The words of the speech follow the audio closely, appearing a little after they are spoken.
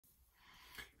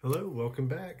Hello, welcome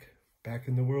back. Back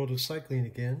in the world of cycling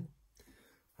again.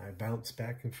 I bounce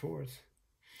back and forth.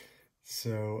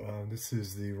 So this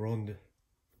is the Ronde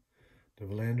de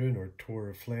Vlaanderen, or Tour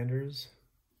of Flanders.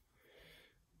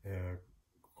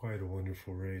 Quite a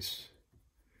wonderful race.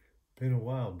 Been a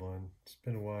wild one. It's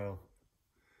been a while.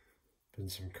 Been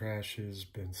some crashes,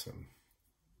 been some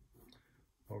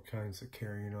all kinds of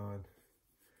carrying on.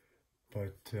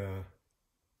 But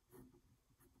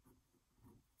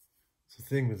the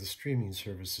thing with the streaming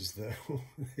services, though,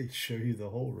 they show you the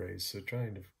whole race, so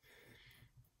trying to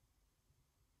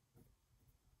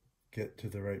get to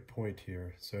the right point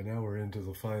here. So now we're into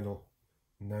the final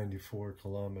 94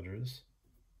 kilometers.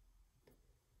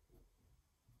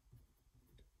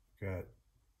 Got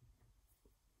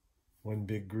one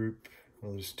big group.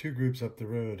 Well, there's two groups up the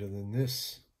road, and then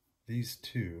these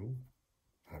two,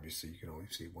 obviously you can only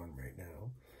see one right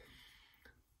now,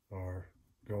 are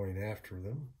going after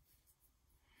them.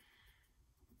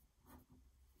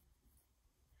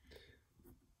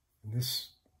 And this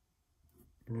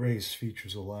race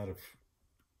features a lot of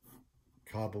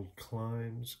cobbled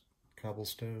climbs,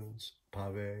 cobblestones,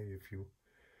 pavé, if you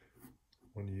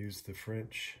want to use the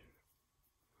French.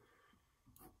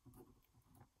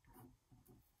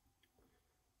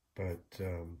 But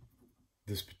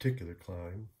this particular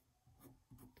climb,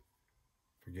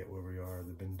 forget where we are,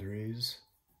 the Bendries,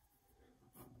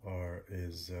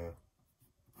 is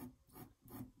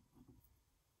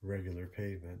regular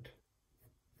pavement.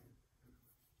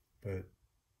 But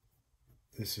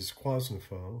this is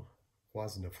Kwasnefo, who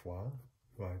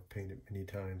I've painted many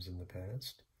times in the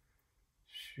past.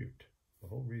 Shoot, the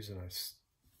whole reason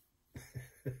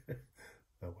oh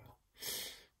well.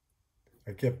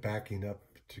 I kept backing up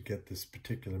to get this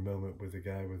particular moment with the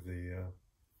guy with the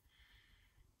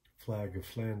flag of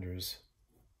Flanders.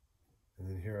 And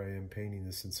then here I am painting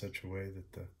this in such a way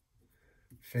that the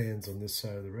fans on this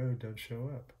side of the road don't show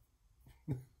up.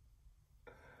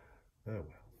 Oh well.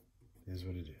 Is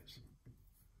what it is.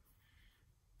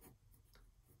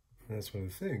 And that's one of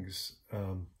the things,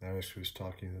 I actually was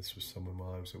talking this with someone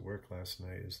while I was at work last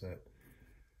night, is that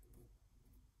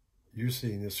you're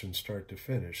seeing this from start to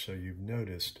finish, so you've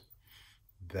noticed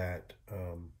that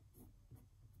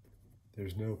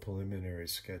there's no preliminary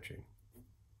sketching.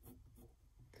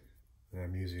 And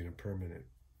I'm using a permanent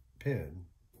pen,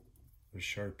 a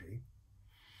Sharpie.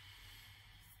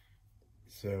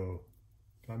 So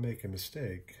if I make a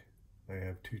mistake, I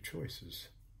have two choices.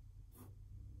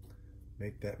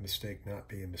 Make that mistake not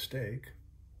be a mistake,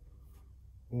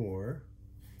 or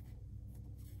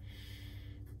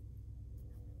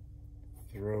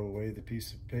throw away the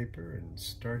piece of paper and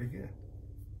start again.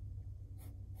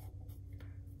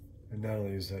 And not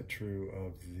only is that true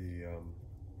of the,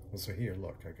 well, so here,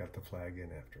 look, I got the flag in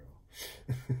after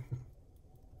all.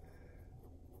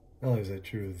 Not only is that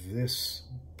true of this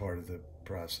part of the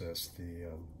process, the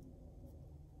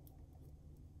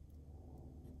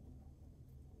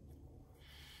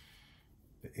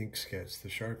ink sketch, the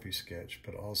Sharpie sketch,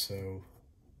 but also,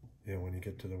 you know, when you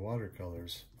get to the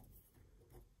watercolors,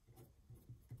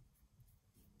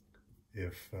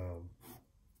 if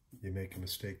you make a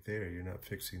mistake there, you're not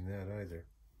fixing that either.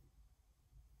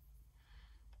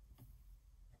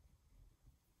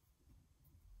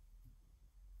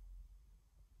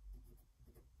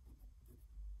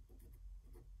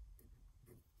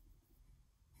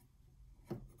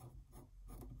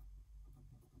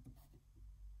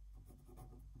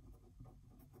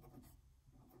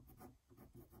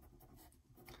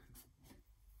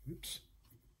 Oops.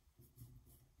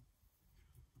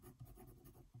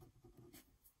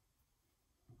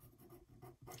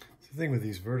 The thing with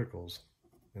these verticals,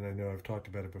 and I know I've talked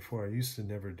about it before, I used to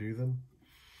never do them.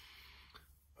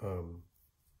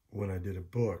 When I did a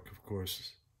book, of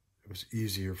course, it was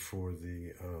easier for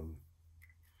the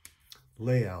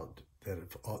layout that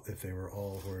if they were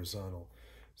all horizontal.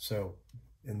 So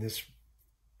in this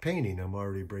painting, I'm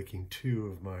already breaking two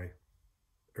of my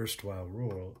erstwhile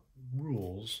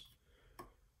rules,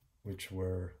 which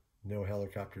were no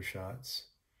helicopter shots.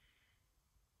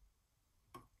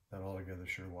 Not altogether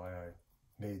sure why I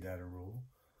made that a rule.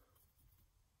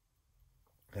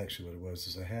 Actually, what it was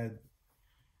is I had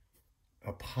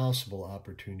a possible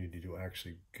opportunity to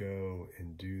actually go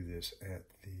and do this at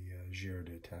the Giro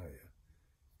d'Italia.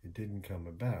 It didn't come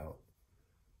about,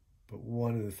 but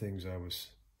one of the things I was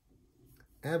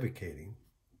advocating,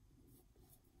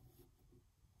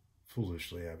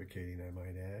 foolishly advocating I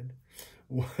might add,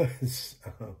 was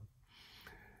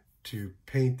to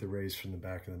paint the race from the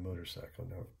back of the motorcycle.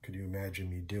 Now, could you imagine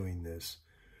me doing this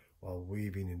while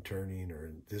weaving and turning, or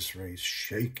in this race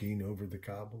shaking over the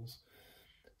cobbles?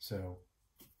 So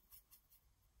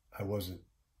we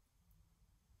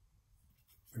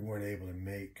weren't able to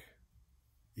make,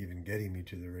 even getting me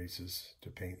to the races to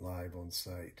paint live on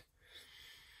site.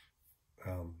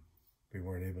 We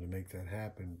weren't able to make that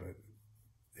happen, but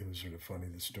it was sort of funny.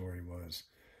 The story was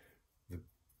the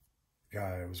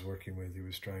guy I was working with who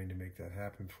was trying to make that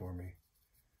happen for me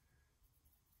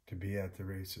to be at the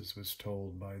races was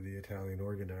told by the Italian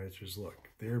organizers, look,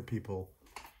 there are people,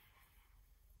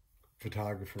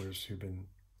 photographers who've been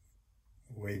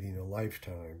waiting a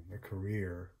lifetime, a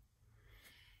career,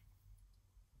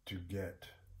 to get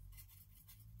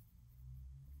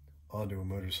onto a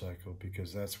motorcycle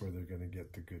because that's where they're going to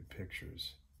get the good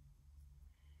pictures.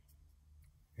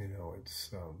 You know, it's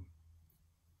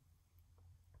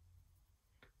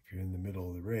if you're in the middle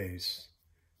of the race,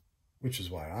 which is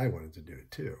why I wanted to do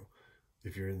it too,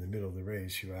 if you're in the middle of the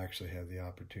race, you actually have the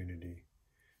opportunity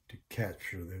to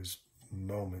capture those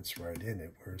moments right in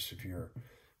it, whereas if you're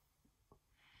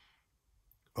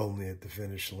only at the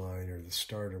finish line or the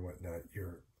start or whatnot,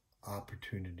 your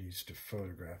opportunities to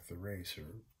photograph the race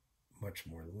are much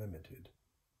more limited.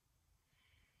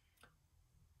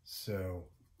 So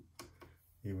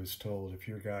he was told, if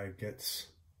your guy gets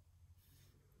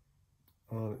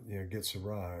on, gets a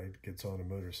ride, gets on a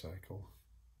motorcycle,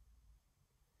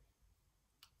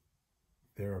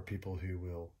 there are people who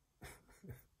will,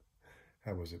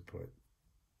 how was it put?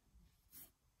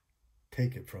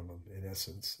 Take it from him, in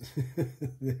essence.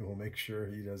 They will make sure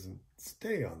he doesn't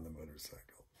stay on the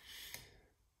motorcycle.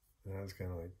 And I was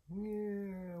kind of like,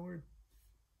 yeah, we're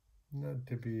not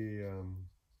to be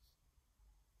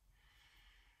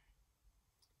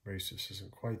racist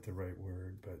isn't quite the right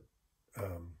word, but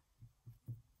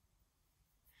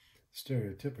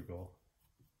stereotypical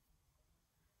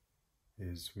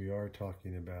is we are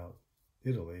talking about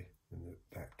Italy in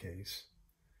that case.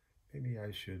 Maybe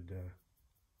I should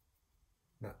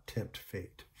not tempt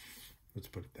fate. Let's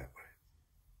put it that way.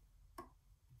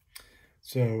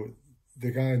 So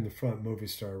the guy in the front, movie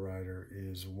star rider,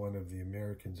 is one of the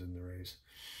Americans in the race.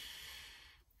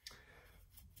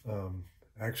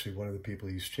 Actually, one of the people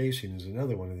he's chasing is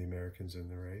another one of the Americans in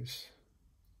the race.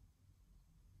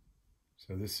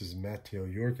 So this is Matteo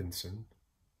Jorgensen.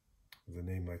 With a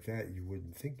name like that, you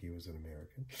wouldn't think he was an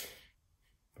American,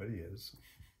 but he is.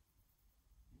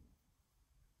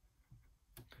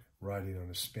 Riding on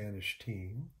a Spanish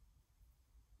team.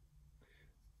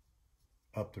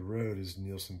 Up the road is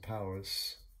Nielsen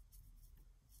Powis,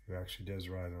 who actually does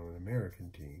ride on an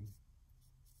American team.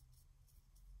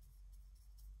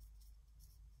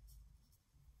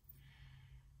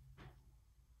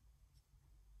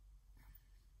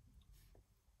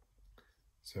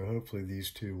 So hopefully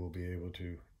these two will be able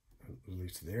to, at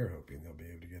least they're hoping they'll be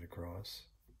able to get across.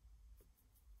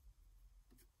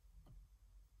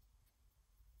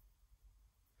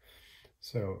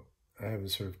 So I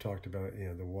haven't sort of talked about,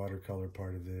 the watercolor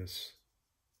part of this.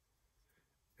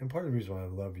 And part of the reason why I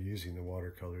love using the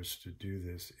watercolors to do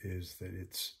this is that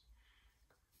it's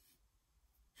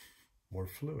more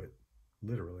fluid,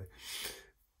 literally,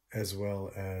 as well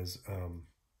as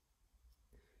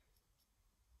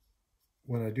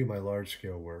when I do my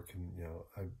large-scale work, and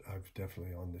I've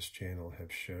definitely on this channel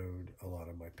have showed a lot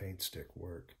of my paint stick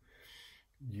work.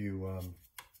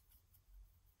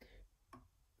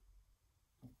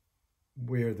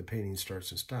 Where the painting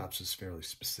starts and stops is fairly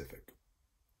specific.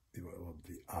 The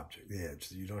object, the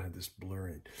edge. You don't have this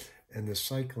blurring, and the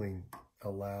cycling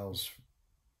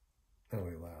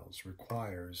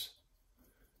requires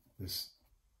this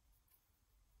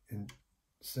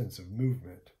sense of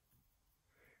movement.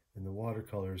 And the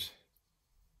watercolors,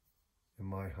 in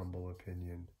my humble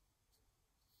opinion,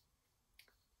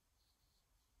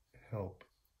 help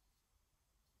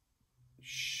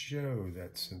show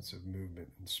that sense of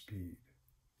movement and speed.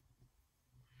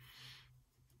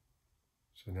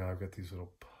 So now I've got these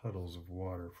little puddles of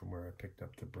water from where I picked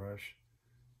up the brush.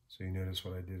 So you notice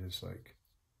what I did is like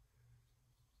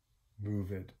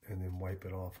move it and then wipe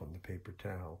it off on the paper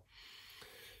towel.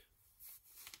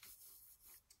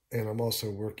 And I'm also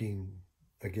working,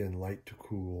 again, light to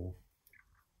cool.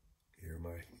 Here,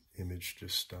 my image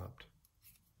just stopped.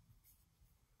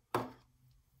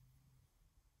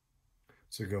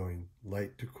 So going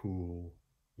light to cool,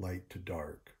 light to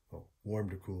dark. Well, warm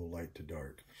to cool, light to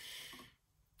dark.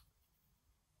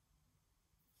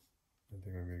 I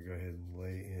think I'm going to go ahead and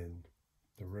lay in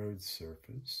the road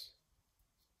surface.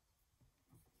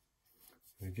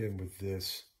 And again, with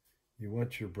this, you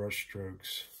want your brush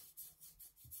strokes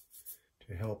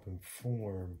to help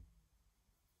inform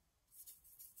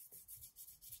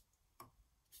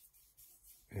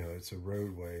it's a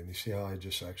roadway, and you see how I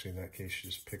just actually in that case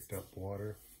just picked up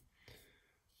water.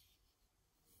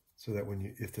 so that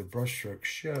if the brush strokes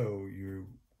show,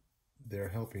 they're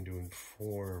helping to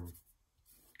inform,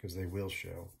 because they will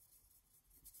show.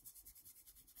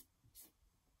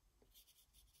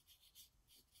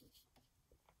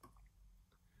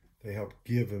 They help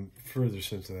give a further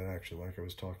sense of that action, like I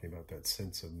was talking about, that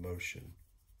sense of motion.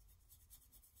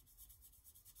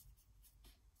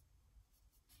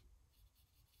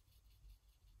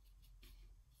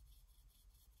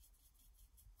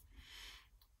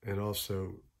 And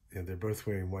also, they're both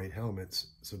wearing white helmets,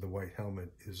 so the white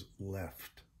helmet is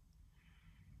left.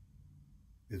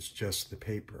 It's just the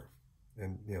paper.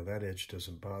 And, that edge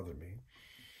doesn't bother me.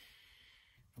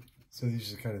 So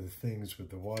these are kind of the things with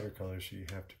the watercolors you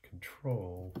have to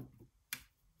control.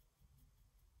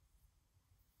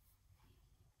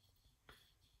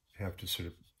 Have to sort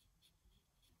of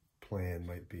plan,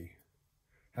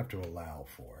 have to allow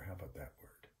for, how about that word?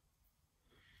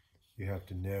 You have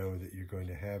to know that you're going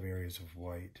to have areas of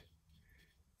white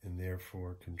and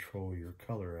therefore control your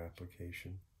color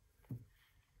application.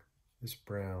 This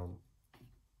brown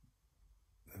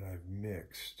that I've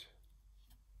mixed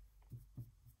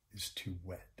is too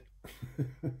wet,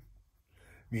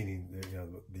 meaning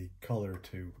the color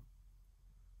to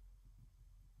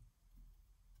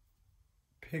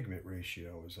pigment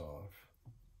ratio is off.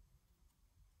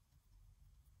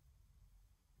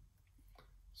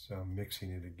 So I'm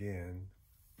mixing it again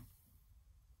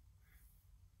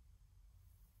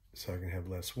so I can have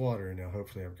less water. Now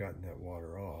hopefully I've gotten that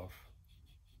water off.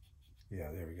 Yeah,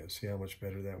 there we go. See how much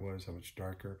better that was, how much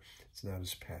darker? It's not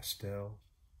as pastel.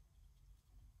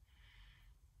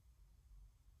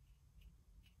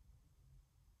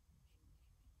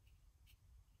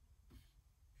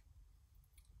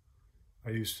 I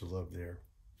used to love their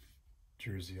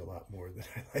jersey a lot more than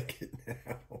I like it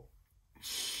now.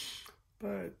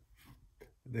 But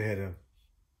they had a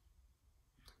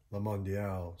La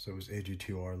Mondiale, so it was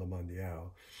AG2R La Mondiale,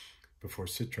 before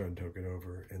Citron took it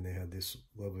over, and they had this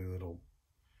lovely little,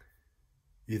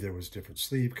 either it was different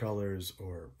sleeve colors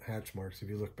or hatch marks. If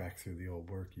you look back through the old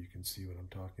work, you can see what I'm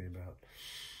talking about.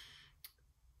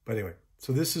 But anyway,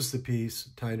 so this is the piece.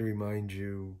 Time to remind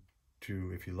you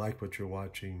to, if you like what you're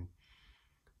watching,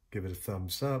 give it a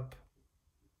thumbs up.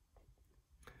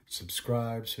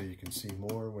 Subscribe so you can see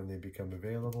more when they become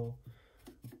available.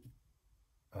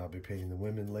 I'll be painting the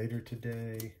women later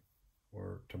today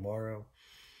or tomorrow.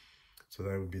 So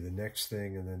that would be the next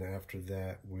thing. And then after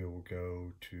that, we will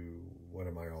go to one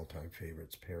of my all-time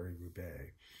favorites,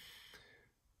 Paris-Roubaix.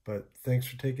 But thanks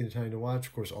for taking the time to watch.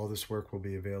 Of course, all this work will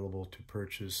be available to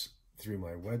purchase through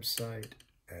my website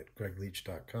at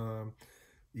gregleach.com.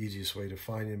 The easiest way to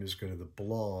find him is go to the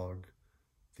blog,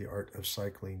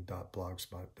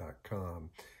 theartofcycling.blogspot.com,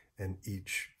 and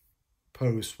each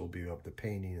post will be of the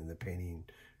painting, and the painting,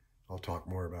 I'll talk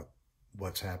more about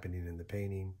what's happening in the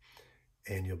painting,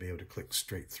 and you'll be able to click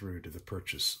straight through to the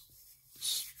purchase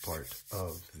part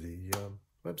of the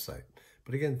website.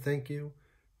 But again, thank you.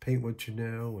 Paint what you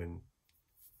know, and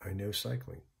I know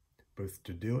cycling, both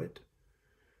to do it,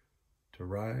 to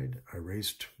ride. I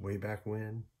raced way back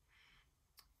when,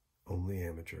 only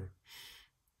amateur.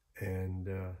 And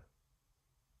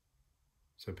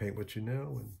so paint what you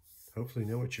know, and hopefully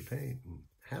know what you paint, and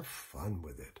have fun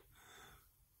with it.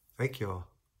 Thank you all.